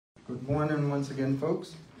Good morning once again,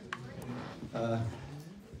 folks.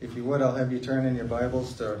 If you would, I'll have you turn in your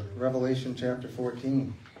Bibles to Revelation chapter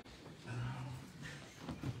 14.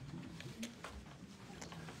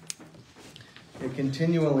 It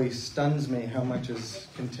continually stuns me how much is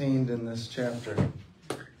contained in this chapter.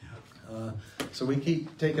 So we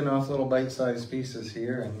keep taking off little bite-sized pieces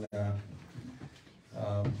here, and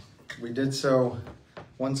we did so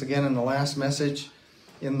once again in the last message.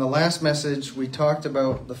 In the last message, we talked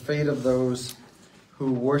about the fate of those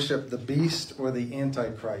who worship the beast or the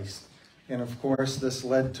Antichrist. And of course, this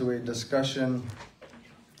led to a discussion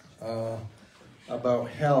about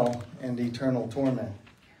hell and eternal torment.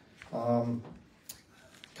 Kind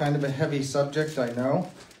of a heavy subject, I know.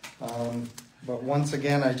 But once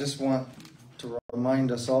again, I just want to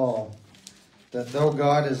remind us all that though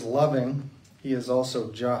God is loving, He is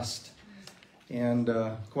also just. And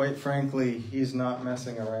quite frankly, He's not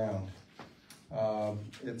messing around.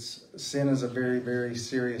 Sin is a very, very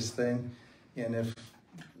serious thing. And if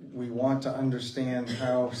we want to understand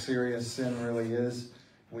how serious sin really is,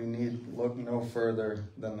 we need look no further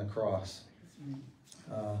than the cross.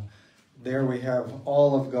 There we have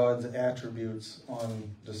all of God's attributes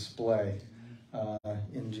on display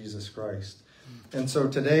in Jesus Christ. And so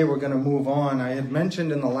today we're going to move on. I had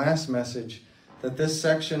mentioned in the last message that this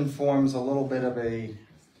section forms a little bit of a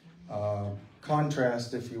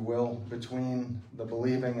contrast, if you will, between the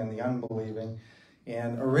believing and the unbelieving.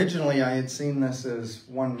 And originally I had seen this as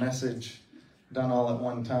one message done all at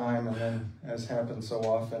one time, and then, as happens so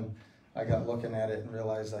often, I got looking at it and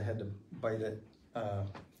realized I had to bite it,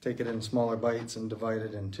 take it in smaller bites and divide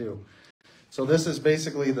it in two. So this is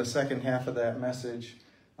basically the second half of that message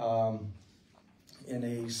in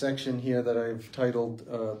a section here that I've titled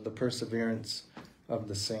The Perseverance of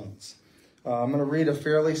the Saints. I'm going to read a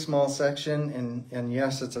fairly small section, and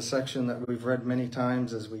yes, it's a section that we've read many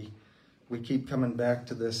times as we keep coming back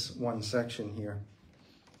to this one section here.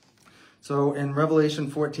 So in Revelation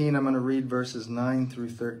 14, I'm going to read verses 9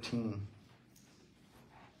 through 13.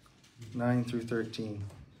 9 through 13.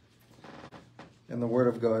 And the Word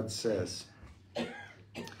of God says,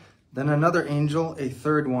 "Then another angel, a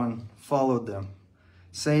third one, followed them,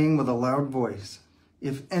 saying with a loud voice,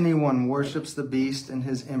 'If anyone worships the beast and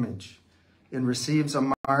his image, and receives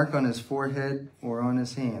a mark on his forehead or on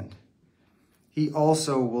his hand, he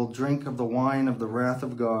also will drink of the wine of the wrath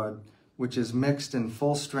of God, which is mixed in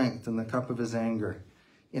full strength in the cup of his anger.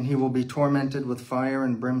 And he will be tormented with fire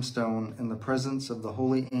and brimstone in the presence of the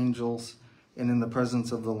holy angels and in the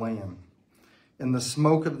presence of the Lamb. And the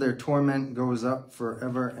smoke of their torment goes up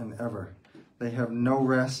forever and ever. They have no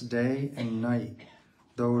rest day and night,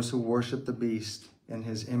 those who worship the beast and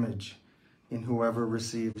his image, and whoever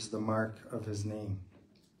receives the mark of his name.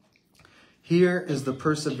 Here is the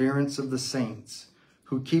perseverance of the saints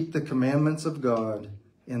who keep the commandments of God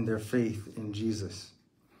in their faith in Jesus.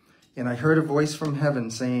 And I heard a voice from heaven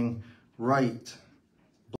saying, Write,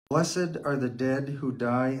 Blessed are the dead who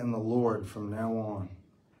die in the Lord from now on.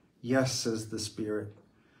 Yes, says the Spirit,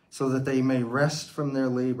 so that they may rest from their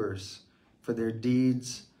labors, for their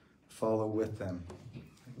deeds follow with them.'"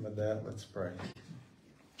 With that, let's pray.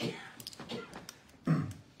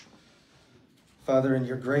 Father, in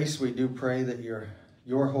your grace, we do pray that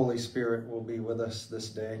your Holy Spirit will be with us this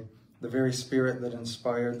day, the very Spirit that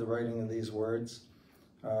inspired the writing of these words.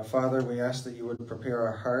 Father, we ask that you would prepare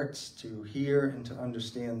our hearts to hear and to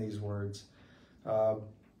understand these words.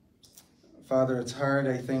 Father, it's hard,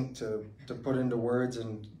 I think, to put into words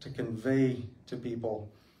and to convey to people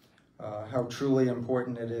how truly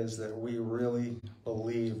important it is that we really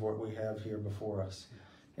believe what we have here before us.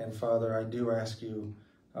 And Father, I do ask you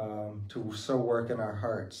to so work in our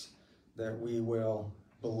hearts that we will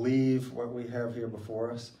believe what we have here before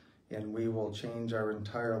us, and we will change our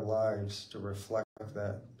entire lives to reflect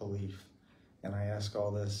that belief. And I ask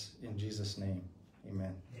all this in Jesus' name.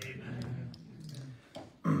 Amen.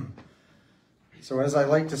 Amen. So as I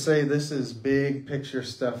like to say, this is big picture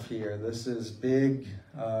stuff here. This is big,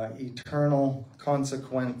 eternal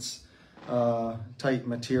consequence type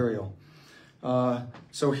material.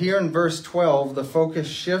 So here in verse 12, the focus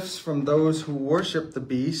shifts from those who worship the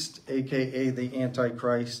beast, aka the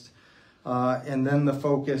Antichrist, and then the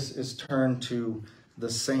focus is turned to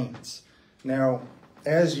the saints. Now,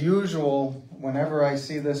 as usual, whenever I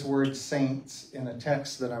see this word saints in a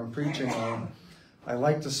text that I'm preaching on, I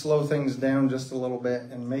like to slow things down just a little bit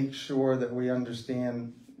and make sure that we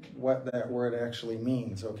understand what that word actually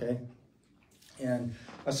means, okay? And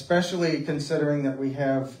especially considering that we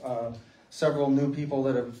have several new people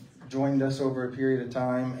that have joined us over a period of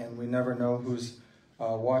time, and we never know who's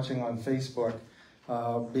watching on Facebook.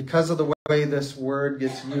 Because of the way this word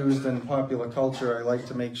gets used in popular culture, I like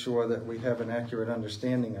to make sure that we have an accurate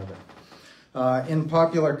understanding of it. In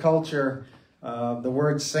popular culture, the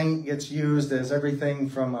word saint gets used as everything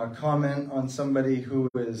from a comment on somebody who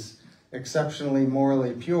is exceptionally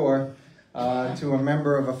morally pure to a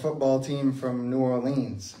member of a football team from New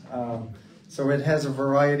Orleans. So it has a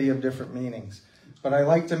variety of different meanings. But I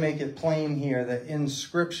like to make it plain here that in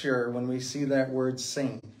Scripture, when we see that word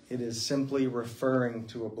saint, it is simply referring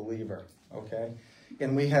to a believer, okay?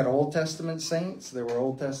 And we had Old Testament saints, there were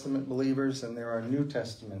Old Testament believers, and there are New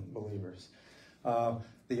Testament believers.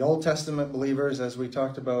 The Old Testament believers, as we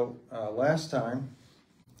talked about last time,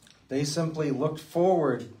 they simply looked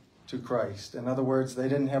forward to Christ. In other words, they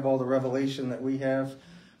didn't have all the revelation that we have,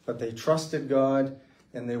 but they trusted God,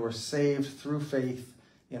 and they were saved through faith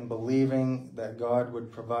in believing that God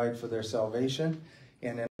would provide for their salvation.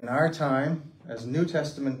 And in our time, as New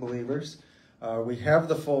Testament believers, we have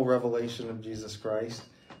the full revelation of Jesus Christ,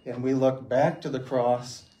 and we look back to the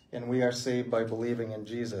cross, and we are saved by believing in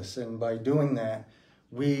Jesus. And by doing that,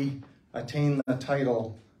 we attain the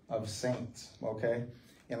title of saints, okay?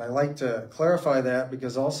 And I like to clarify that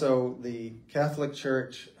because also the Catholic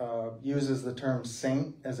Church uses the term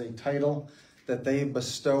saint as a title that they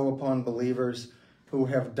bestow upon believers who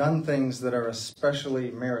have done things that are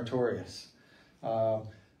especially meritorious.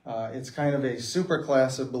 It's kind of a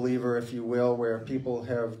superclass of believer, if you will, where people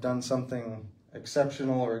have done something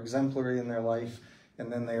exceptional or exemplary in their life,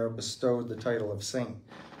 and then they are bestowed the title of saint.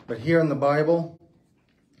 But here in the Bible,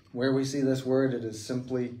 where we see this word, it is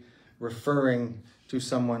simply referring to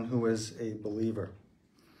someone who is a believer.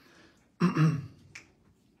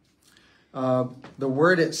 The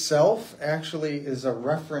word itself actually is a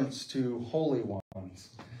reference to holy ones.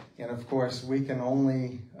 And of course, we can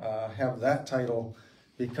only have that title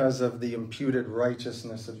because of the imputed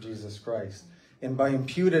righteousness of Jesus Christ. And by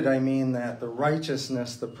imputed, I mean that the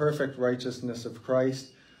righteousness, the perfect righteousness of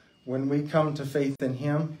Christ, when we come to faith in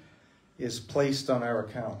him, is placed on our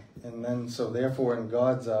account. And then, so therefore, in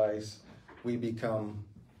God's eyes, we become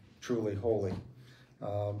truly holy.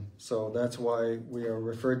 So that's why we are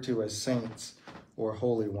referred to as saints or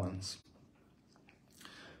holy ones.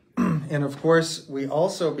 And of course, we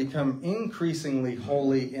also become increasingly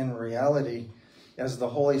holy in reality as the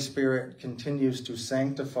Holy Spirit continues to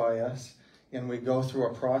sanctify us, and we go through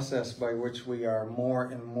a process by which we are more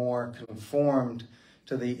and more conformed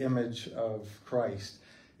to the image of Christ.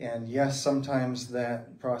 And yes, sometimes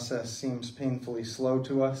that process seems painfully slow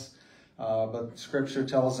to us, but Scripture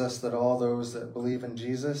tells us that all those that believe in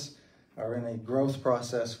Jesus are in a growth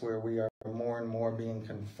process where we are more and more being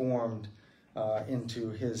conformed into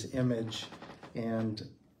his image, and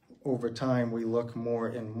over time we look more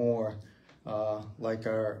and more like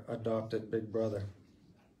our adopted big brother.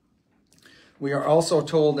 We are also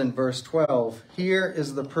told in verse 12, here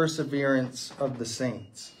is the perseverance of the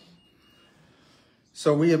saints.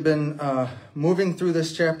 So we have been moving through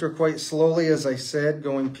this chapter quite slowly, as I said,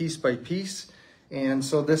 going piece by piece. And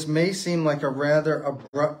so this may seem like a rather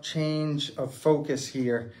abrupt change of focus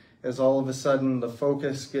here, as all of a sudden the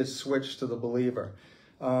focus gets switched to the believer.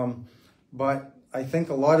 But I think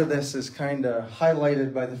a lot of this is kind of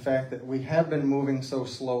highlighted by the fact that we have been moving so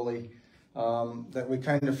slowly that we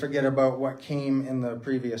kind of forget about what came in the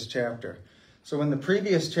previous chapter. So in the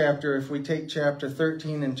previous chapter, if we take chapter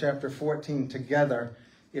 13 and chapter 14 together,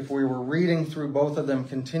 if we were reading through both of them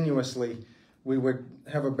continuously, we would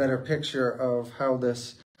have a better picture of how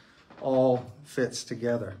this all fits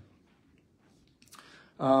together.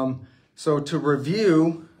 So to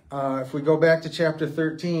review, if we go back to chapter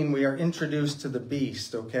 13, we are introduced to the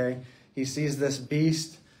beast, okay? He sees this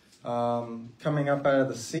beast coming up out of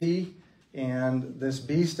the sea, and this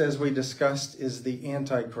beast, as we discussed, is the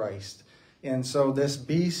Antichrist. And so this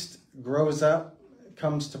beast grows up,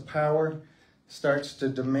 comes to power, starts to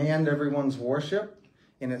demand everyone's worship,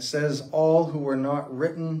 and it says all who were not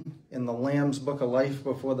written in the Lamb's Book of Life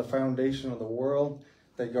before the foundation of the world,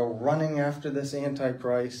 they go running after this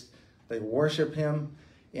Antichrist, they worship him,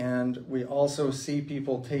 and we also see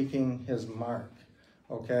people taking his mark,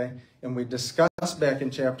 okay? And we discussed back in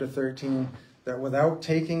chapter 13 that without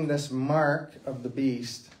taking this mark of the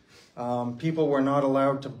beast, people were not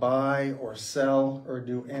allowed to buy or sell or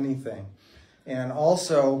do anything. And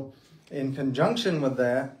also, in conjunction with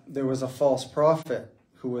that, there was a false prophet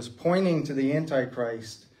who was pointing to the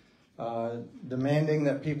Antichrist, demanding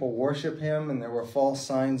that people worship him, and there were false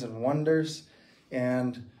signs and wonders.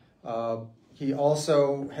 And he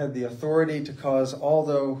also had the authority to cause all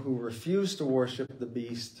those who refused to worship the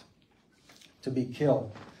beast to be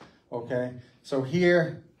killed. Okay? So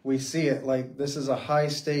here we see it like this is a high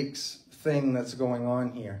stakes thing that's going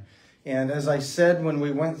on here. And as I said when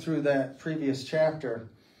we went through that previous chapter,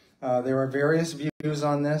 there are various views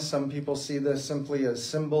on this. Some people see this simply as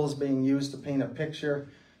symbols being used to paint a picture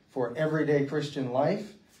for everyday Christian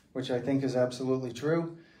life, which I think is absolutely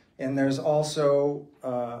true. And there's also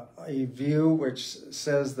a view which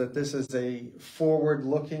says that this is a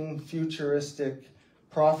forward-looking, futuristic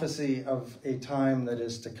prophecy of a time that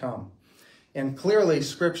is to come. And clearly,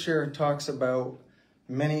 Scripture talks about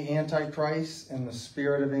many antichrists and the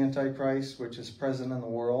spirit of antichrist, which is present in the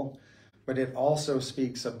world, but it also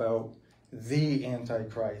speaks about the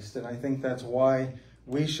Antichrist. And I think that's why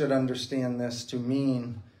we should understand this to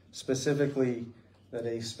mean specifically that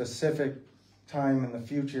a specific time in the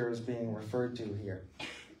future is being referred to here.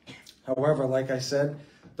 However, like I said,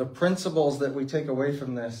 the principles that we take away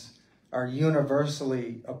from this are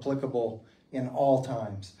universally applicable in all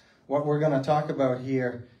times. What we're going to talk about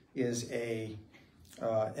here is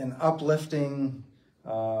an uplifting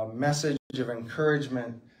message of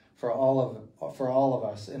encouragement for all of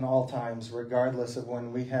us in all times, regardless of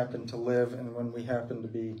when we happen to live and when we happen to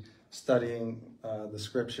be studying the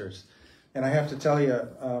Scriptures. And I have to tell you,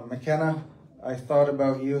 McKenna, I thought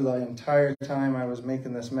about you the entire time I was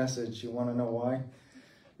making this message. You want to know why?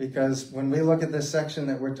 Because when we look at this section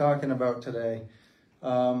that we're talking about today,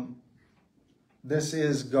 this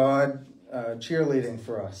is God cheerleading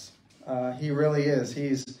for us. He really is.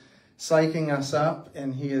 He's psyching us up,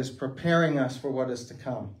 and he is preparing us for what is to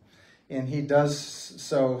come. And he does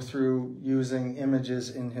so through using images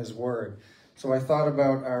in his word. So I thought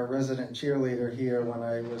about our resident cheerleader here when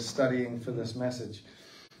I was studying for this message.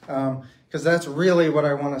 Because that's really what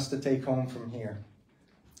I want us to take home from here.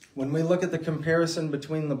 When we look at the comparison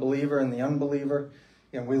between the believer and the unbeliever,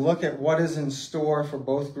 and we look at what is in store for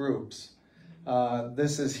both groups,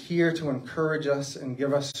 this is here to encourage us and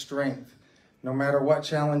give us strength, no matter what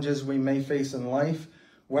challenges we may face in life,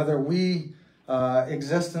 whether we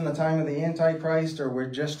exist in the time of the Antichrist or we're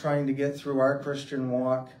just trying to get through our Christian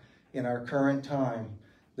walk in our current time.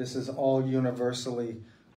 This is all universally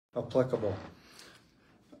applicable.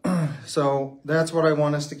 So that's what I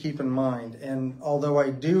want us to keep in mind. And although I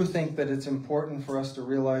do think that it's important for us to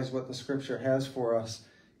realize what the Scripture has for us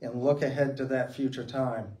and look ahead to that future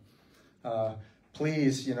time,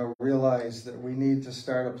 please, realize that we need to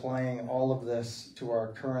start applying all of this to our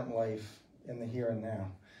current life in the here and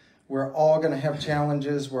now. We're all going to have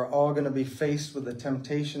challenges. We're all going to be faced with the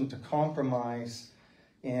temptation to compromise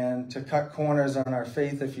and to cut corners on our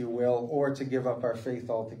faith, if you will, or to give up our faith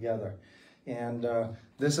altogether. And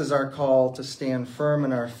this is our call to stand firm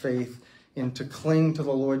in our faith and to cling to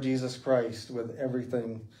the Lord Jesus Christ with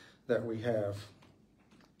everything that we have.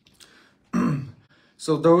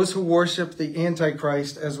 So those who worship the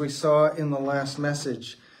Antichrist, as we saw in the last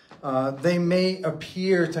message, they may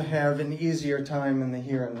appear to have an easier time in the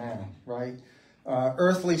here and now, right?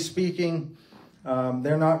 Earthly speaking,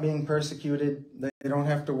 they're not being persecuted. They don't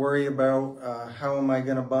have to worry about how am I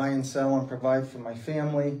going to buy and sell and provide for my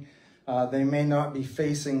family. They may not be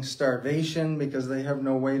facing starvation because they have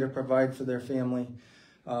no way to provide for their family.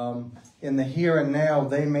 In the here and now,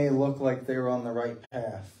 they may look like they're on the right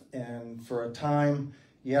path. And for a time,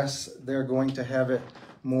 yes, they're going to have it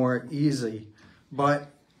more easy.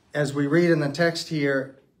 But as we read in the text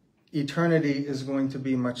here, eternity is going to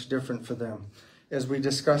be much different for them. As we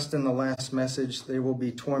discussed in the last message, they will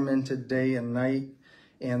be tormented day and night.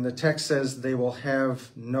 And the text says they will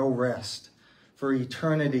have no rest. For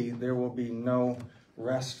eternity, there will be no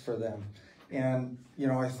rest for them. And,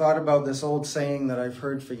 I thought about this old saying that I've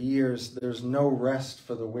heard for years, there's no rest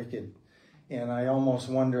for the wicked. And I almost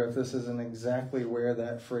wonder if this isn't exactly where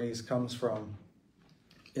that phrase comes from,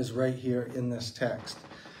 is right here in this text.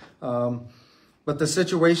 But the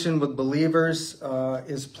situation with believers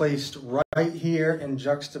is placed right here in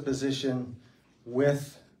juxtaposition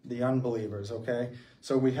with the unbelievers, okay?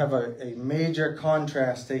 So we have a major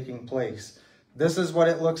contrast taking place. This is what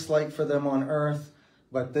it looks like for them on earth,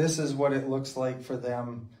 but this is what it looks like for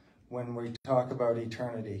them when we talk about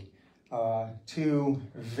eternity. Two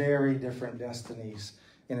very different destinies,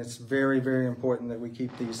 and it's very, very important that we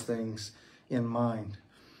keep these things in mind.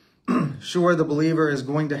 Sure, the believer is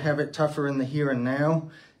going to have it tougher in the here and now,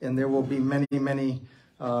 and there will be many, many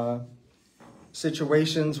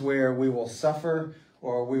situations where we will suffer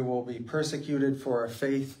or we will be persecuted for our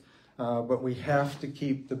faith, but we have to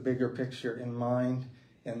keep the bigger picture in mind,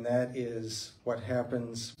 and that is what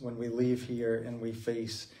happens when we leave here and we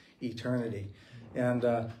face eternity. And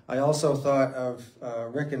I also thought of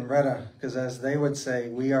Rick and Retta, because as they would say,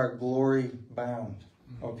 we are glory bound,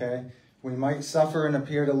 okay? We might suffer and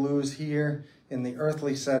appear to lose here in the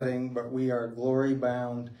earthly setting, but we are glory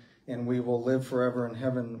bound, and we will live forever in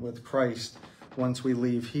heaven with Christ once we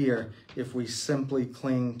leave here if we simply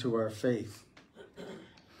cling to our faith.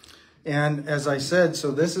 And as I said,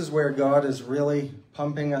 so this is where God is really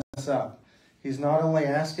pumping us up. He's not only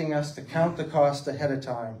asking us to count the cost ahead of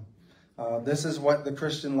time. This is what the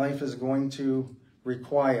Christian life is going to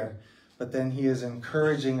require. But then he is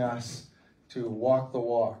encouraging us to walk the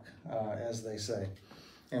walk, as they say.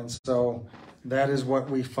 And so that is what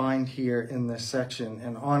we find here in this section.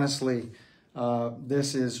 And honestly,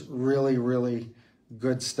 this is really, really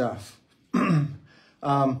good stuff.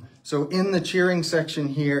 So in the cheering section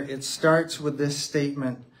here, it starts with this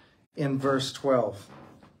statement in verse 12.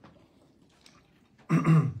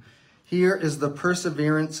 Here is the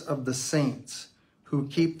perseverance of the saints who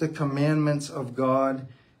keep the commandments of God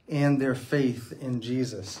and their faith in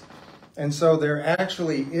Jesus. And so there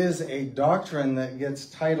actually is a doctrine that gets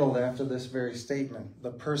titled after this very statement,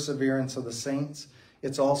 the perseverance of the saints.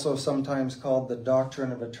 It's also sometimes called the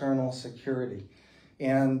doctrine of eternal security.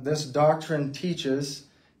 And this doctrine teaches,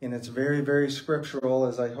 and it's very, very scriptural,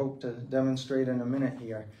 as I hope to demonstrate in a minute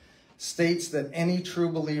here, states that any true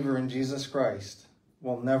believer in Jesus Christ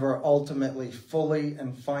will never ultimately, fully,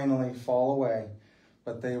 and finally fall away,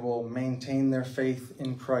 but they will maintain their faith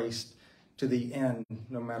in Christ to the end,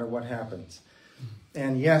 no matter what happens.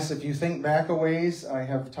 And yes, if you think back a ways, I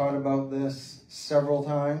have taught about this several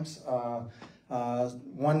times.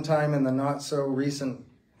 One time in the not so recent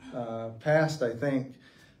past, I think.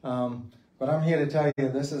 But I'm here to tell you,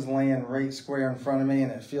 this is laying right square in front of me,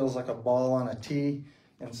 and it feels like a ball on a tee,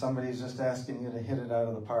 and somebody's just asking you to hit it out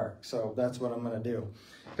of the park. So that's what I'm going to do.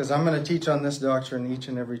 Because I'm going to teach on this doctrine each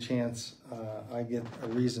and every chance I get a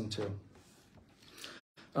reason to.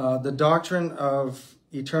 The doctrine of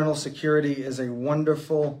eternal security is a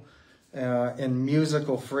wonderful and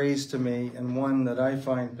musical phrase to me, and one that I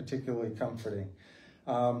find particularly comforting.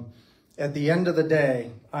 At the end of the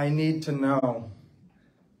day, I need to know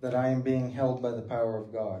that I am being held by the power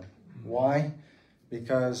of God. Why?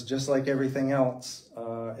 Because just like everything else,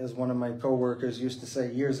 as one of my coworkers used to say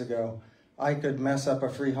years ago, I could mess up a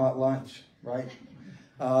free hot lunch, right?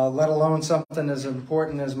 Let alone something as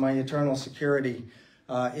important as my eternal security.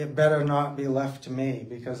 It better not be left to me,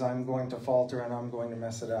 because I'm going to falter and I'm going to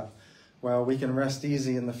mess it up. Well, we can rest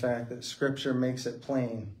easy in the fact that Scripture makes it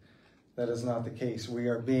plain that is not the case. We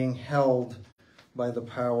are being held by the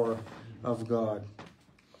power of God.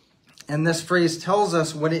 And this phrase tells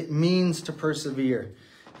us what it means to persevere.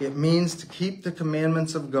 It means to keep the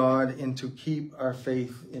commandments of God and to keep our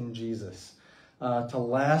faith in Jesus. To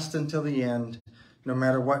last until the end, no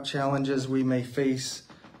matter what challenges we may face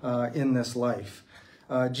in this life.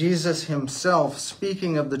 Jesus himself,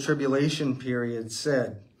 speaking of the tribulation period,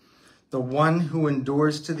 said, "The one who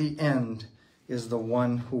endures to the end is the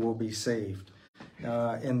one who will be saved."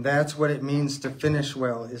 And that's what it means to finish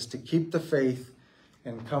well, is to keep the faith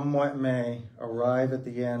and come what may, arrive at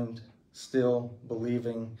the end still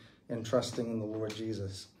believing and trusting in the Lord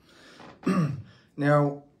Jesus.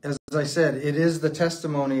 Now, as I said, it is the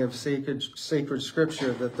testimony of sacred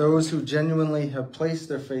Scripture that those who genuinely have placed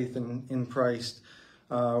their faith in Christ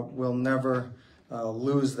will never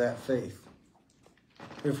lose that faith.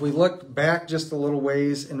 If we look back just a little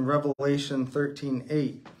ways in Revelation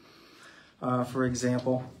 13:8, for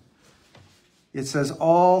example, it says,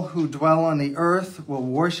 "All who dwell on the earth will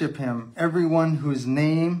worship him, everyone whose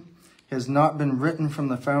name has not been written from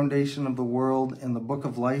the foundation of the world in the book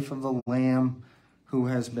of life of the Lamb who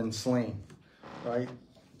has been slain." Right?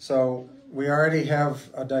 So we already have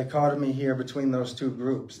a dichotomy here between those two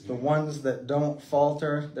groups. The ones that don't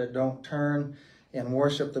falter, that don't turn and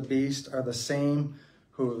worship the beast, are the same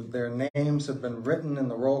who their names have been written in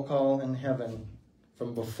the roll call in heaven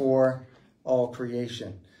from before all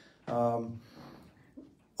creation.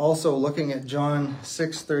 Also, looking at John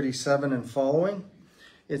 6:37 and following,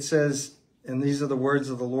 it says, and these are the words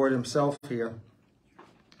of the Lord himself here,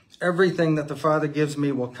 "Everything that the Father gives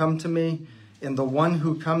me will come to me, and the one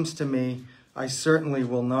who comes to me I certainly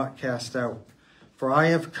will not cast out. For I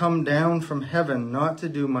have come down from heaven not to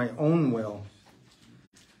do my own will,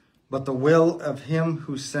 but the will of him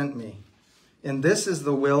who sent me. And this is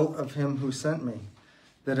the will of him who sent me,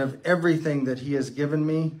 that of everything that he has given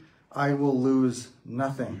me, I will lose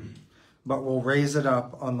nothing, but will raise it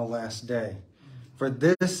up on the last day. For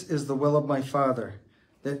this is the will of my Father,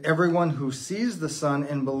 that everyone who sees the Son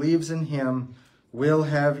and believes in him will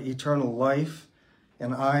have eternal life,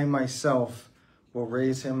 and I myself will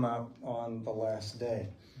raise him up on the last day."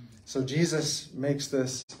 So Jesus makes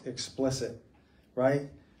this explicit, right?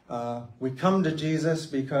 We come to Jesus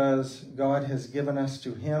because God has given us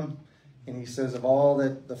to him, and he says, of all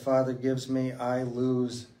that the Father gives me, I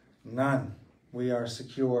lose None. We are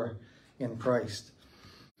secure in Christ.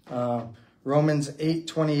 Romans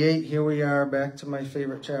 8:28, here we are, back to my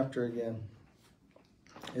favorite chapter again.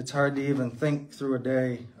 It's hard to even think through a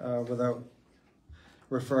day without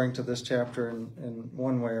referring to this chapter in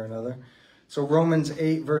one way or another. So Romans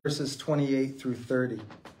 8, verses 28 through 30.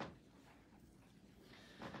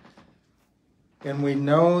 And we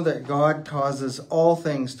know that God causes all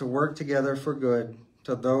things to work together for good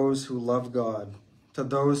to those who love God, to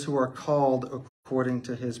those who are called according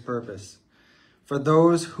to his purpose. For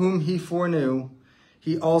those whom he foreknew,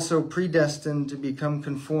 he also predestined to become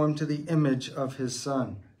conformed to the image of his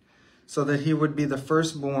Son, so that he would be the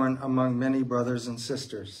firstborn among many brothers and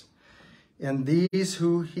sisters. And these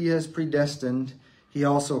who he has predestined, he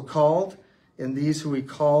also called, and these who he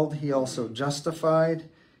called, he also justified,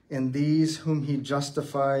 and these whom he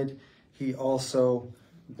justified, he also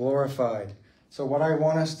glorified. So what I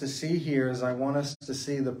want us to see here is I want us to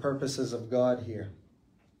see the purposes of God here.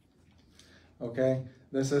 Okay?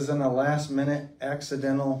 This isn't a last-minute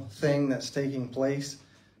accidental thing that's taking place.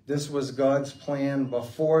 This was God's plan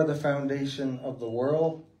before the foundation of the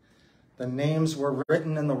world. The names were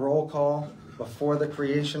written in the roll call before the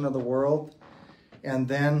creation of the world. And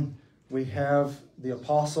then we have the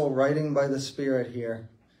apostle writing by the Spirit here,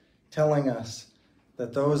 telling us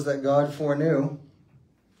that those that God foreknew,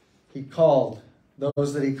 he called.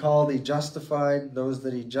 Those that he called, he justified. Those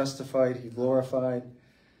that he justified, he glorified.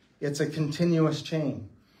 It's a continuous chain.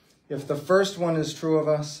 If the first one is true of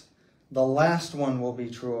us, the last one will be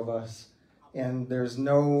true of us. And there's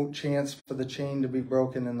no chance for the chain to be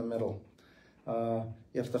broken in the middle.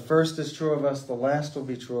 If the first is true of us, the last will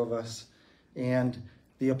be true of us. And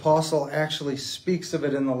the apostle actually speaks of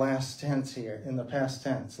it in the last tense here, in the past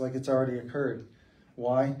tense, like it's already occurred.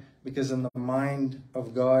 Why? Because in the mind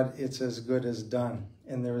of God, it's as good as done.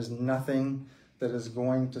 And there is nothing that is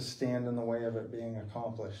going to stand in the way of it being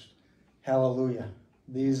accomplished. Hallelujah.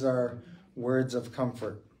 These are words of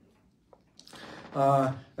comfort.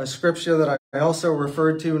 A scripture that I also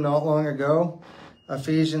referred to not long ago,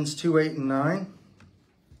 Ephesians 2:8 and 9.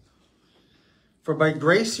 For by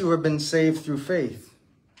grace you have been saved through faith.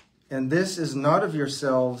 And this is not of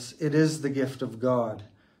yourselves, it is the gift of God,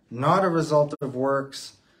 not a result of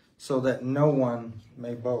works, so that no one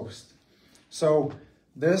may boast. So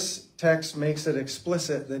this text makes it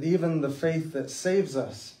explicit that even the faith that saves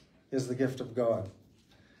us is the gift of God.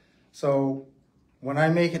 So when I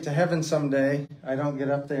make it to heaven someday, I don't get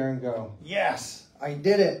up there and go, yes, I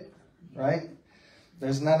did it, right?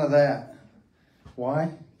 There's none of that.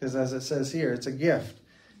 Why? Because as it says here, it's a gift.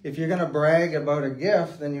 If you're going to brag about a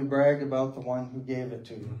gift, then you brag about the one who gave it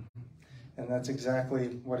to you. And that's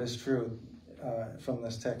exactly what is true from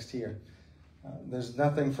this text here. There's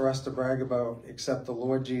nothing for us to brag about except the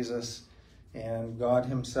Lord Jesus and God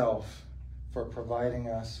himself for providing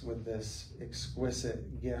us with this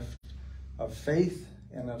exquisite gift of faith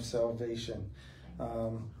and of salvation.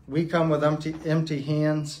 We come with empty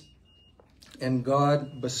hands, and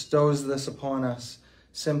God bestows this upon us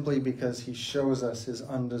simply because he shows us his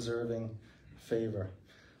undeserving favor.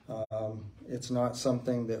 It's not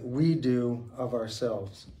something that we do of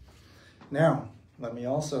ourselves. Now, let me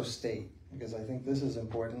also state, because I think this is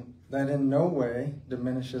important, that in no way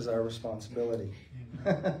diminishes our responsibility.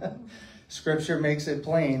 Scripture makes it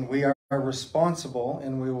plain we are responsible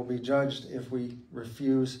and we will be judged if we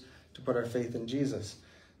refuse to put our faith in Jesus.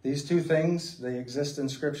 These two things, they exist in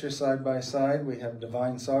Scripture side by side. We have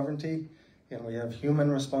divine sovereignty and we have human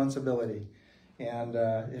responsibility. And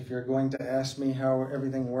if you're going to ask me how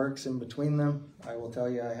everything works in between them, I will tell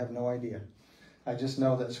you I have no idea. I just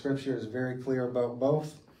know that Scripture is very clear about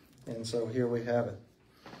both, and so here we have it.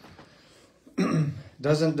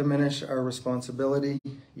 Doesn't diminish our responsibility,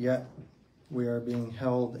 yet we are being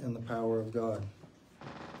held in the power of God.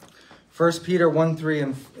 1 Peter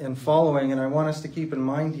 1:3 and following, and I want us to keep in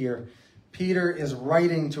mind here, Peter is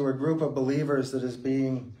writing to a group of believers that is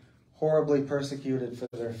being horribly persecuted for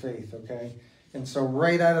their faith, okay? And so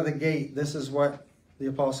right out of the gate, this is what the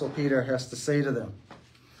Apostle Peter has to say to them.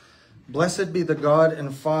 Blessed be the God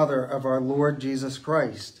and Father of our Lord Jesus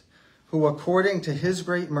Christ, who according to his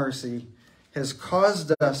great mercy has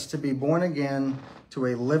caused us to be born again to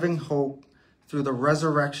a living hope through the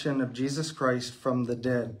resurrection of Jesus Christ from the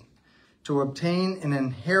dead, to obtain an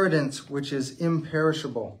inheritance which is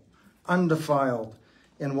imperishable, undefiled,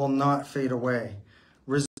 and will not fade away,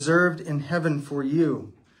 reserved in heaven for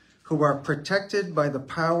you, who are protected by the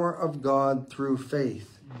power of God through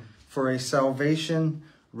faith, for a salvation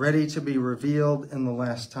ready to be revealed in the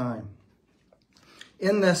last time.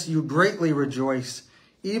 In this you greatly rejoice,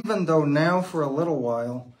 even though now for a little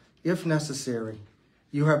while, if necessary,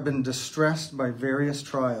 you have been distressed by various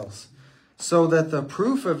trials, so that the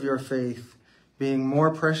proof of your faith, being more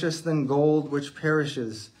precious than gold which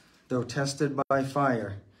perishes, though tested by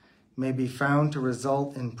fire, may be found to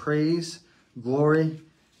result in praise, glory,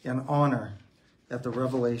 and honor at the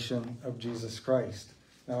revelation of Jesus Christ.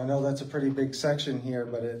 Now, I know that's a pretty big section here,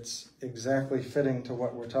 but it's exactly fitting to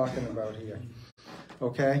what we're talking about here.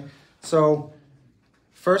 Okay? So,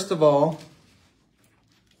 first of all,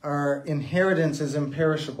 our inheritance is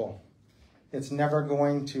imperishable. It's never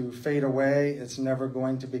going to fade away. It's never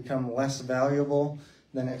going to become less valuable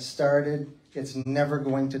than it started. It's never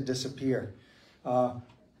going to disappear.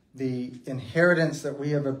 The inheritance that we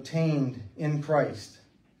have obtained in Christ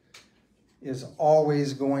is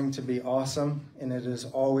always going to be awesome, and it is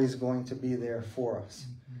always going to be there for us.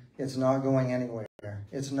 It's not going anywhere.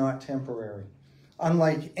 It's not temporary,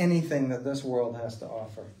 unlike anything that this world has to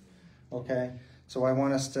offer. Okay? So I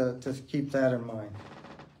want us to keep that in mind.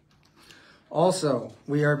 Also,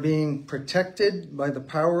 we are being protected by the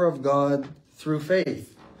power of God through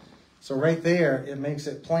faith. So right there, it makes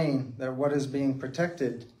it plain that what is being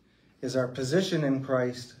protected is our position in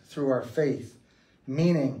Christ through our faith,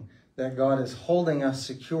 meaning that God is holding us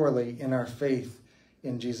securely in our faith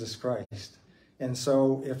in Jesus Christ. And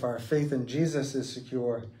so if our faith in Jesus is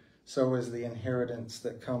secure, so is the inheritance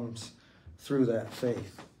that comes through that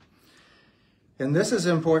faith. And this is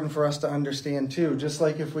important for us to understand too, just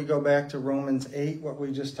like if we go back to Romans 8, what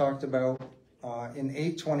we just talked about, in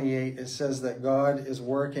 8:28, it says that God is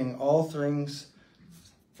working all things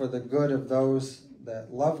for the good of those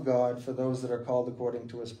that love God, for those that are called according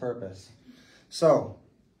to his purpose. So,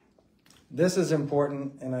 this is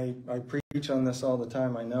important, and I preach on this all the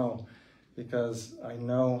time, I know, because I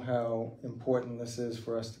know how important this is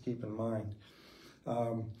for us to keep in mind.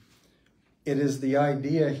 It is the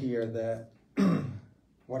idea here that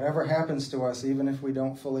whatever happens to us, even if we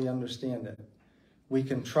don't fully understand it, we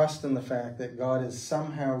can trust in the fact that God is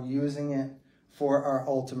somehow using it for our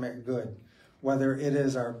ultimate good. Whether it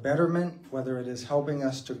is our betterment, whether it is helping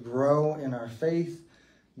us to grow in our faith,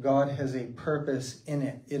 God has a purpose in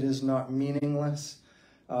it. It is not meaningless,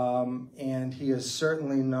 and he is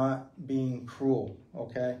certainly not being cruel,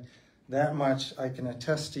 okay? That much I can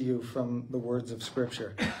attest to you from the words of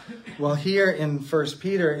Scripture. Well, here in 1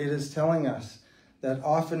 Peter, it is telling us that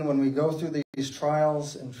often when we go through these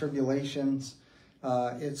trials and tribulations,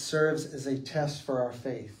 it serves as a test for our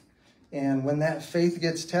faith. And when that faith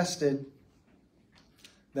gets tested,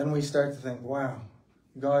 then we start to think, wow,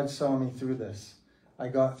 God saw me through this. I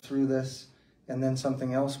got through this, and then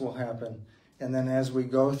something else will happen. And then as we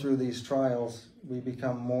go through these trials, we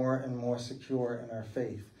become more and more secure in our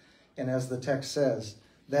faith. And as the text says,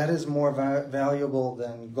 that is more valuable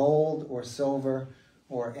than gold or silver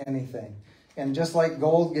or anything. And just like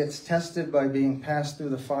gold gets tested by being passed through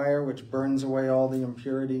the fire, which burns away all the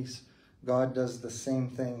impurities, God does the same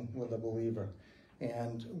thing with a believer.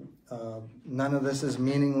 And none of this is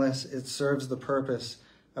meaningless. It serves the purpose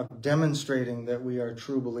of demonstrating that we are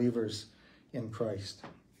true believers in Christ.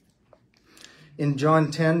 In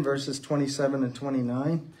John 10, verses 27 and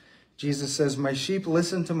 29, Jesus says, "My sheep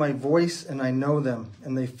listen to my voice, and I know them,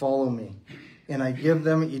 and they follow me. And I give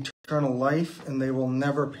them eternal life, and they will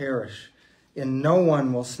never perish. And no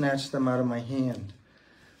one will snatch them out of my hand.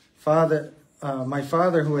 My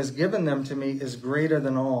Father who has given them to me is greater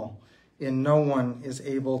than all, and no one is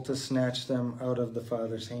able to snatch them out of the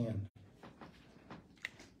Father's hand."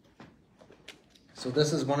 So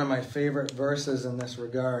this is one of my favorite verses in this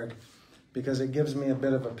regard, because it gives me a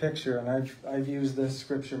bit of a picture, and I've used this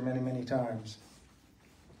scripture many, many times.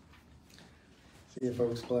 See you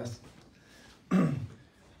folks, blessed.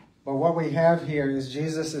 But what we have here is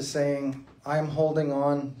Jesus is saying, I'm holding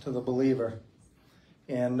on to the believer,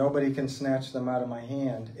 and nobody can snatch them out of my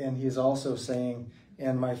hand. And he's also saying,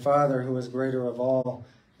 and my Father, who is greater of all,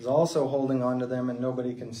 is also holding on to them, and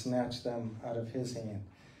nobody can snatch them out of his hand.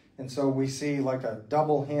 And so we see like a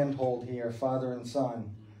double handhold here, Father and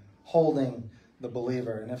Son, holding the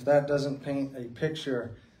believer. And if that doesn't paint a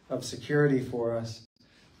picture of security for us,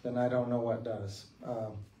 then I don't know what does.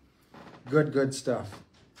 Good stuff.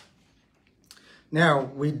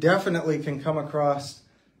 Now, we definitely can come across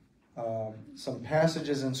some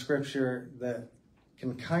passages in Scripture that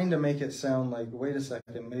can kind of make it sound like, wait a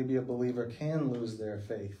second, maybe a believer can lose their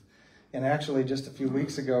faith. And actually, just a few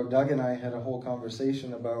weeks ago, Doug and I had a whole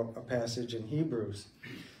conversation about a passage in Hebrews.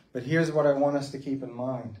 But here's what I want us to keep in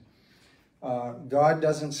mind. God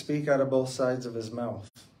doesn't speak out of both sides of his mouth,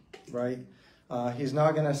 right? He's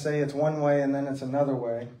not going to say it's one way and then it's another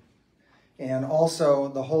way. And also,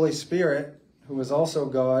 the Holy Spirit, who is also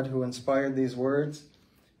God, who inspired these words,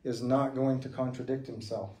 is not going to contradict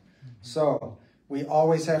himself. So we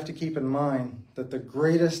always have to keep in mind that the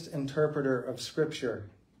greatest interpreter of Scripture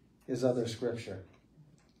is other Scripture.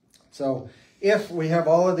 So if we have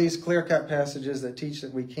all of these clear-cut passages that teach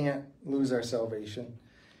that we can't lose our salvation,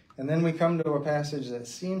 and then we come to a passage that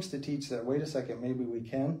seems to teach that, wait a second, maybe we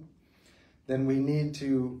can, then we need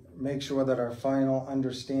to make sure that our final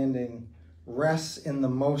understanding rests in the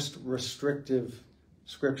most restrictive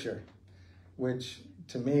Scripture, which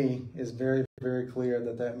to me is very, very clear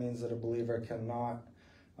that that means that a believer cannot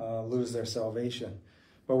lose their salvation.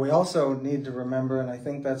 But we also need to remember, and I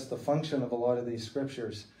think that's the function of a lot of these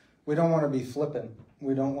Scriptures, we don't want to be flippant.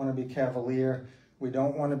 We don't want to be cavalier. We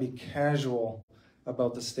don't want to be casual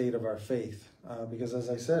about the state of our faith. Because as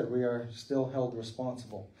I said, we are still held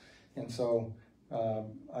responsible. And so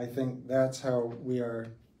I think that's how we are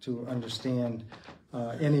to understand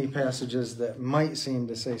any passages that might seem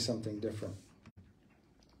to say something different.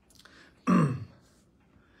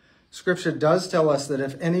 Scripture does tell us that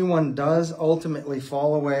if anyone does ultimately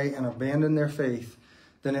fall away and abandon their faith,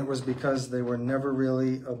 then it was because they were never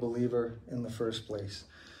really a believer in the first place.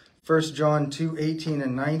 1 John 2:18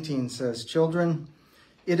 and 19 says, "Children,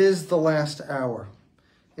 it is the last hour.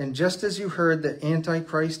 And just as you heard that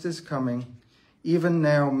Antichrist is coming, even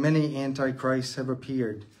now many Antichrists have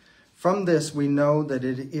appeared. From this we know that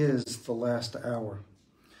it is the last hour.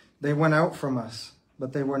 They went out from us,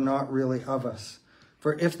 but they were not really of us.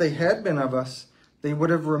 For if they had been of us, they would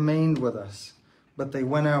have remained with us. But they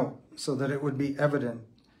went out so that it would be evident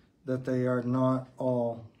that they are not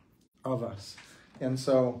all of us." And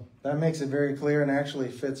so that makes it very clear and actually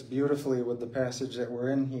fits beautifully with the passage that we're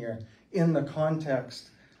in here in the context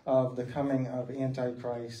of the coming of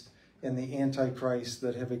Antichrist and the Antichrists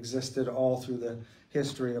that have existed all through the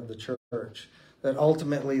history of the church. That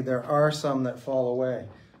ultimately there are some that fall away.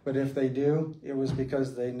 But if they do, it was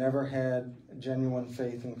because they never had genuine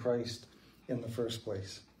faith in Christ in the first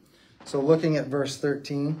place. So looking at verse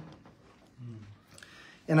 13.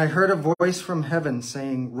 "And I heard a voice from heaven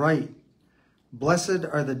saying, 'Write, blessed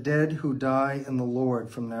are the dead who die in the Lord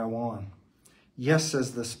from now on.' Yes,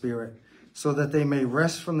 says the Spirit, so that they may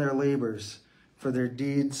rest from their labors, for their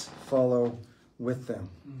deeds follow with them."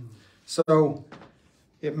 So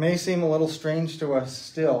it may seem a little strange to us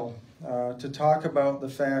still to talk about the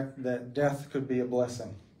fact that death could be a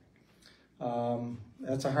blessing.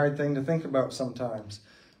 That's a hard thing to think about sometimes.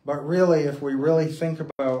 But really, if we really think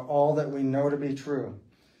about all that we know to be true,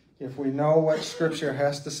 if we know what Scripture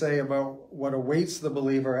has to say about what awaits the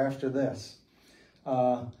believer after this,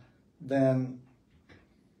 then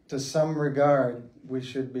to some regard, we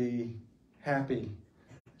should be happy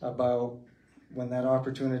about when that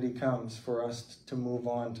opportunity comes for us to move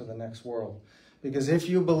on to the next world. Because if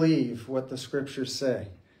you believe what the Scriptures say,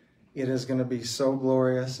 it is going to be so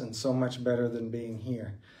glorious and so much better than being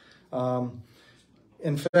here.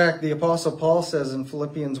 In fact, the Apostle Paul says in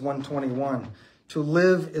Philippians 1:21, "To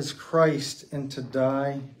live is Christ and to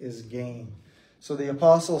die is gain." So the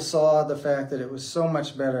Apostle saw the fact that it was so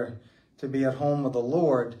much better to be at home with the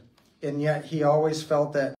Lord, and yet he always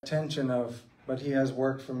felt that tension of, but he has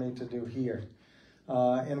work for me to do here.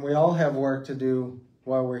 And we all have work to do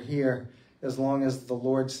while we're here, as long as the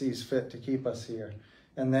Lord sees fit to keep us here.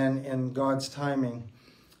 And then in God's timing,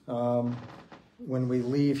 when we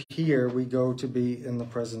leave here, we go to be in the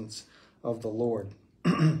presence of the Lord.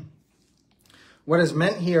 What is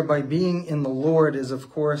meant here by being in the Lord is, of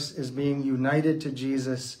course, is being united to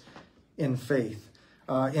Jesus in faith,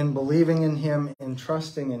 in believing in him, in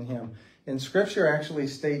trusting in him. And Scripture actually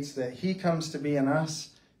states that he comes to be in us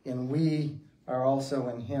and we are also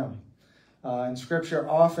in him. And Scripture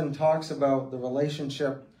often talks about the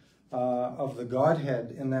relationship of the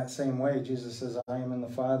Godhead in that same way. Jesus says, "I am in the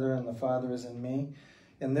Father and the Father is in me."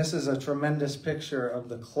 And this is a tremendous picture of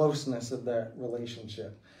the closeness of that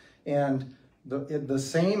relationship. And the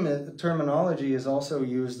same terminology is also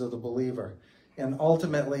used of the believer. And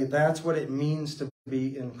ultimately, that's what it means to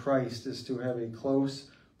be in Christ, is to have a close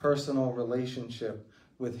personal relationship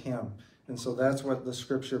with him. And so that's what the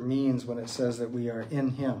Scripture means when it says that we are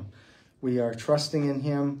in him. We are trusting in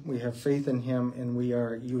him, we have faith in him, and we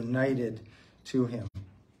are united to him.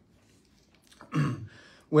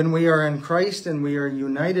 When we are in Christ and we are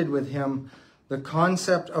united with him, the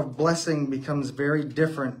concept of blessing becomes very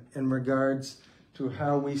different in regards to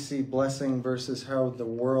how we see blessing versus how the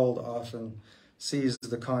world often sees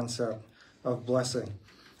the concept of blessing.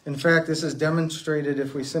 In fact, this is demonstrated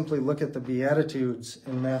if we simply look at the Beatitudes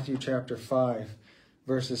in Matthew chapter 5,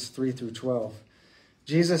 verses 3 through 12.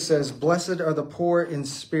 Jesus says, "Blessed are the poor in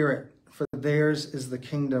spirit, for theirs is the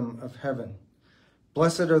kingdom of heaven.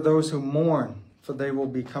 Blessed are those who mourn, for they will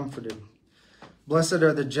be comforted. Blessed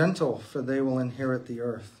are the gentle, for they will inherit the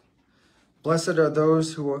earth. Blessed are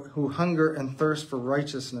those who hunger and thirst for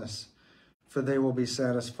righteousness, for they will be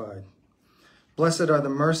satisfied. Blessed are the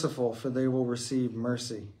merciful, for they will receive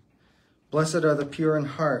mercy. Blessed are the pure in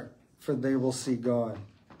heart, for they will see God.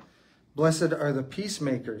 Blessed are the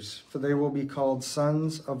peacemakers, for they will be called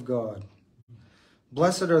sons of God.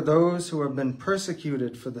 Blessed are those who have been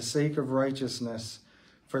persecuted for the sake of righteousness,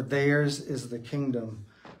 for theirs is the kingdom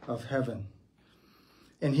of heaven.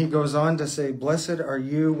 And he goes on to say, blessed are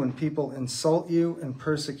you when people insult you and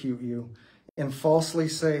persecute you, and falsely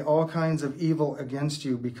say all kinds of evil against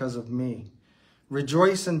you because of me.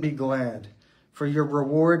 Rejoice and be glad, for your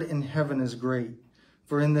reward in heaven is great.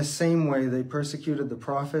 For in the same way they persecuted the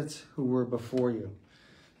prophets who were before you.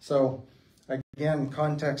 So, again,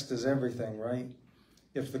 context is everything, right?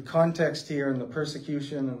 If the context here and the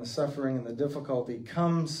persecution and the suffering and the difficulty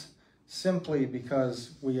comes simply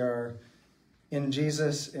because we are in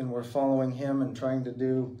Jesus and we're following him and trying to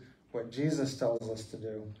do what Jesus tells us to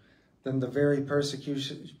do, then the very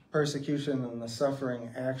persecution and the suffering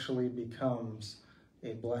actually becomes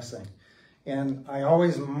a blessing. And I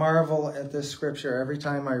always marvel at this scripture every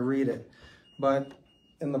time I read it. But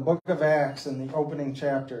in the book of Acts, in the opening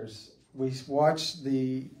chapters, we watch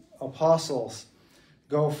the apostles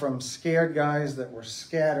go from scared guys that were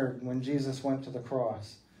scattered when Jesus went to the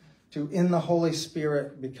cross to, in the Holy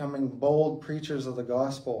Spirit, becoming bold preachers of the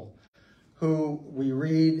gospel, who we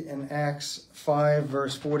read in Acts 5,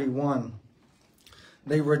 verse 41.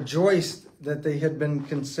 They rejoiced that they had been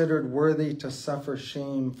considered worthy to suffer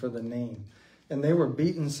shame for the name. And they were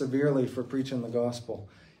beaten severely for preaching the gospel.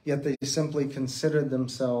 Yet they simply considered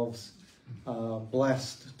themselves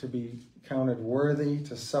blessed to be counted worthy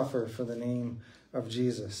to suffer for the name of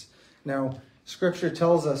Jesus. Now, Scripture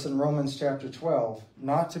tells us in Romans chapter 12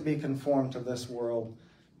 not to be conformed to this world,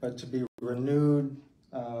 but to be renewed,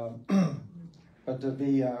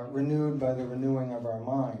 renewed by the renewing of our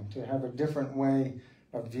mind, to have a different way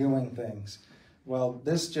of viewing things. Well,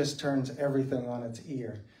 this just turns everything on its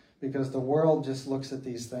ear, because the world just looks at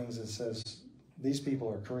these things and says, these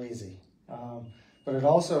people are crazy. But it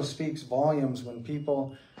also speaks volumes when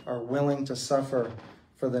people are willing to suffer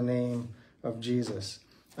for the name of Jesus.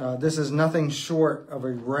 This is nothing short of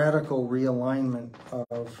a radical realignment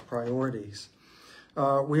of priorities.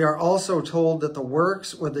 We are also told that the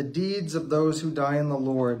works or the deeds of those who die in the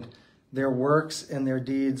Lord, their works and their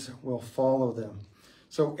deeds will follow them.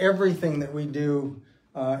 So everything that we do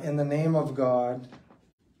in the name of God,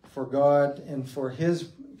 for God and for his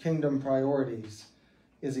kingdom priorities,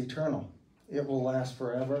 is eternal. It will last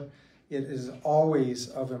forever. It is always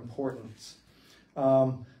of importance.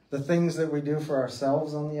 The things that we do for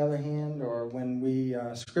ourselves, on the other hand, or when we,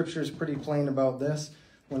 Scripture is pretty plain about this,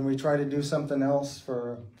 when we try to do something else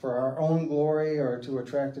for our own glory or to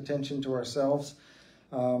attract attention to ourselves,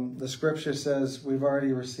 the Scripture says we've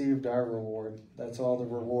already received our reward. That's all the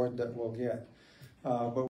reward that we'll get.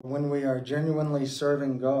 But when we are genuinely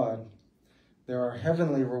serving God, there are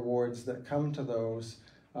heavenly rewards that come to those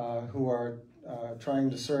who are trying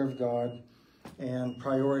to serve God and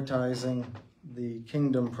prioritizing the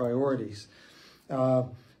kingdom priorities.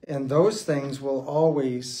 And those things will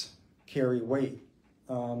always carry weight.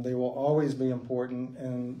 They will always be important,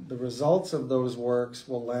 and the results of those works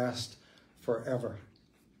will last forever.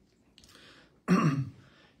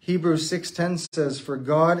 Hebrews 6:10 says, "For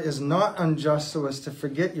God is not unjust so as to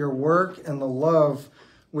forget your work and the love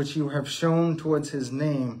which you have shown towards his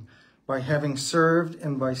name by having served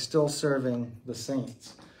and by still serving the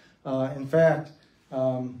saints." In fact,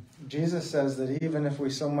 Jesus says that even if we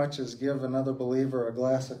so much as give another believer a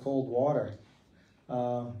glass of cold water,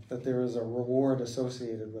 that there is a reward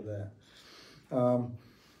associated with that.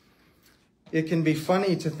 It can be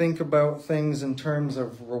funny to think about things in terms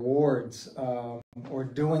of rewards, or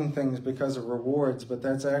doing things because of rewards, but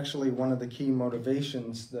that's actually one of the key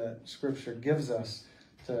motivations that Scripture gives us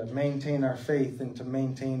to maintain our faith and to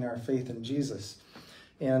maintain our faith in Jesus.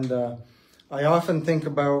 And I often think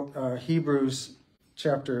about Hebrews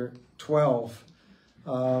chapter 12,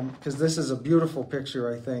 because this is a beautiful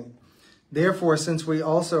picture, I think. "Therefore, since we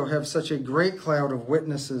also have such a great cloud of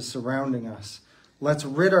witnesses surrounding us, let's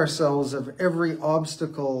rid ourselves of every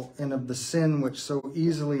obstacle and of the sin which so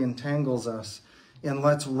easily entangles us, and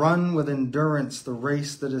let's run with endurance the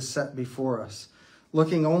race that is set before us,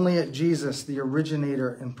 looking only at Jesus, the originator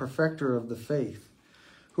and perfecter of the faith,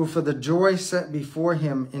 who for the joy set before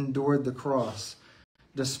him endured the cross,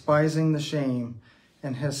 despising the shame,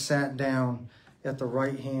 and has sat down at the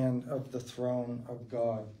right hand of the throne of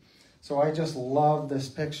God." So I just love this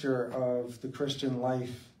picture of the Christian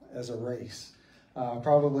life as a race.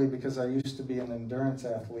 probably because I used to be an endurance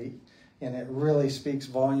athlete, and it really speaks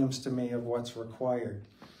volumes to me of what's required.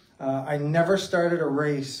 I never started a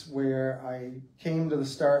race where I came to the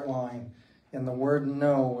start line and the word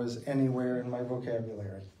no was anywhere in my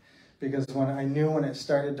vocabulary. Because when I knew when it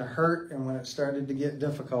started to hurt and when it started to get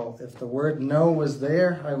difficult, if the word no was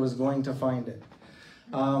there, I was going to find it.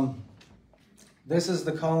 This is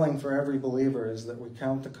the calling for every believer, is that we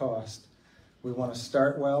count the cost. We want to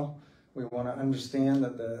start well. We want to understand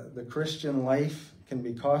that the Christian life can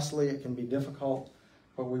be costly, it can be difficult,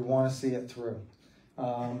 but we want to see it through.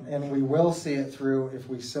 And we will see it through if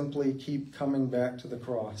we simply keep coming back to the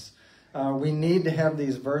cross. We need to have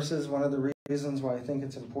these verses. One of the reasons why I think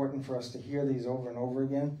it's important for us to hear these over and over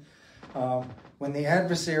again. When the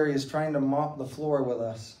adversary is trying to mop the floor with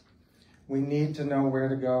us, we need to know where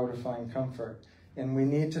to go to find comfort. And we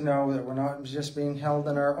need to know that we're not just being held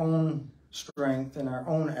in our own strength and our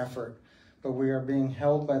own effort, but we are being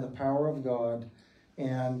held by the power of God,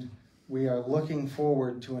 and we are looking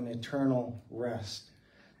forward to an eternal rest.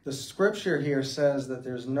 The scripture here says that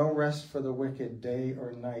there's no rest for the wicked day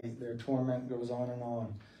or night. Their torment goes on and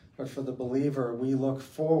on. But for the believer, we look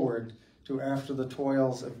forward to, after the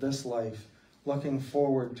toils of this life, looking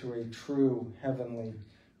forward to a true heavenly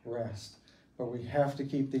rest. But we have to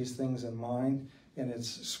keep these things in mind, and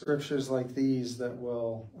it's scriptures like these that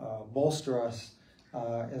will bolster us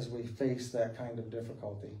as we face that kind of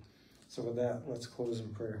difficulty. So with that, let's close in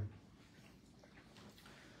prayer.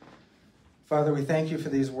 Father, we thank you for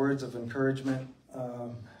these words of encouragement.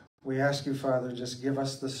 We ask you, Father, just give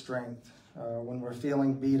us the strength when we're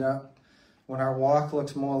feeling beat up, when our walk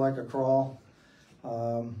looks more like a crawl,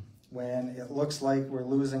 when it looks like we're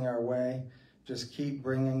losing our way. Just keep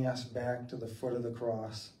bringing us back to the foot of the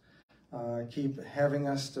cross. Keep having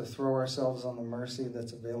us to throw ourselves on the mercy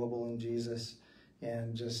that's available in Jesus,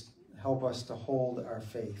 and just help us to hold our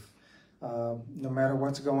faith. No matter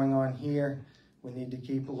what's going on here, we need to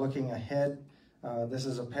keep looking ahead. This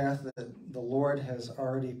is a path that the Lord has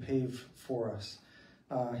already paved for us.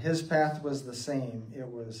 His path was the same. It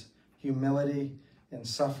was humility and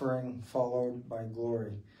suffering followed by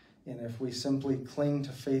glory. And if we simply cling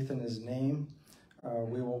to faith in his name,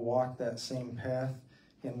 we will walk that same path,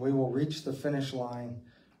 and we will reach the finish line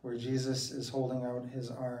where Jesus is holding out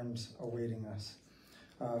his arms awaiting us.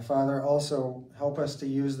 Father, also help us to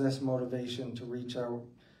use this motivation to reach out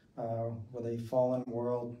with a fallen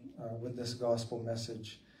world with this gospel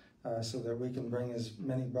message, so that we can bring as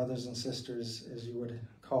many brothers and sisters as you would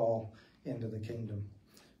call into the kingdom.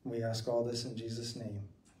 We ask all this in Jesus' name.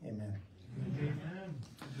 Amen. Amen.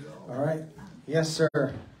 All right. Yes,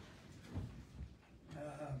 sir.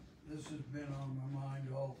 This has been on my mind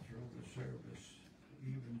all through the service,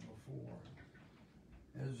 even before.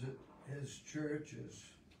 As churches,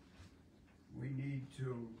 we need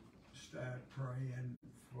to start praying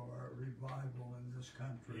for revival in this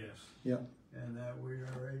country. Yes. Yep. And that we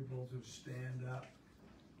are able to stand up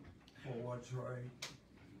for what's right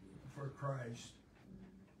for Christ.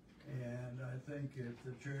 And I think if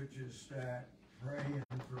the churches start praying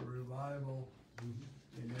for revival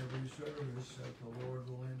in every service, that the Lord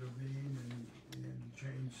will intervene and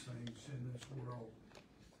change things in this world.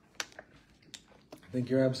 I think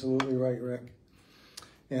you're absolutely right, Rick.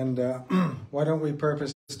 And why don't we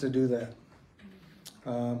purpose to do that?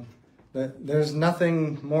 There's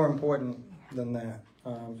nothing more important than that,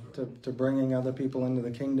 to bringing other people into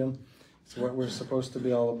the kingdom. It's what we're supposed to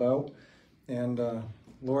be all about. And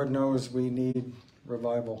Lord knows we need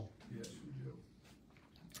revival. Yes, we do.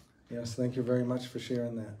 Yes, thank you very much for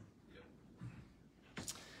sharing that.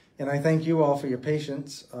 And I thank you all for your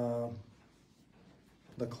patience.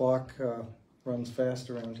 The clock runs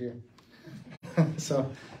fast around here. So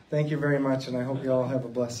thank you very much, and I hope you all have a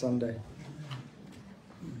blessed Sunday.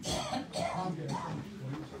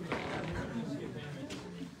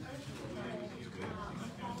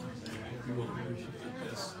 You will worship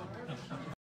this.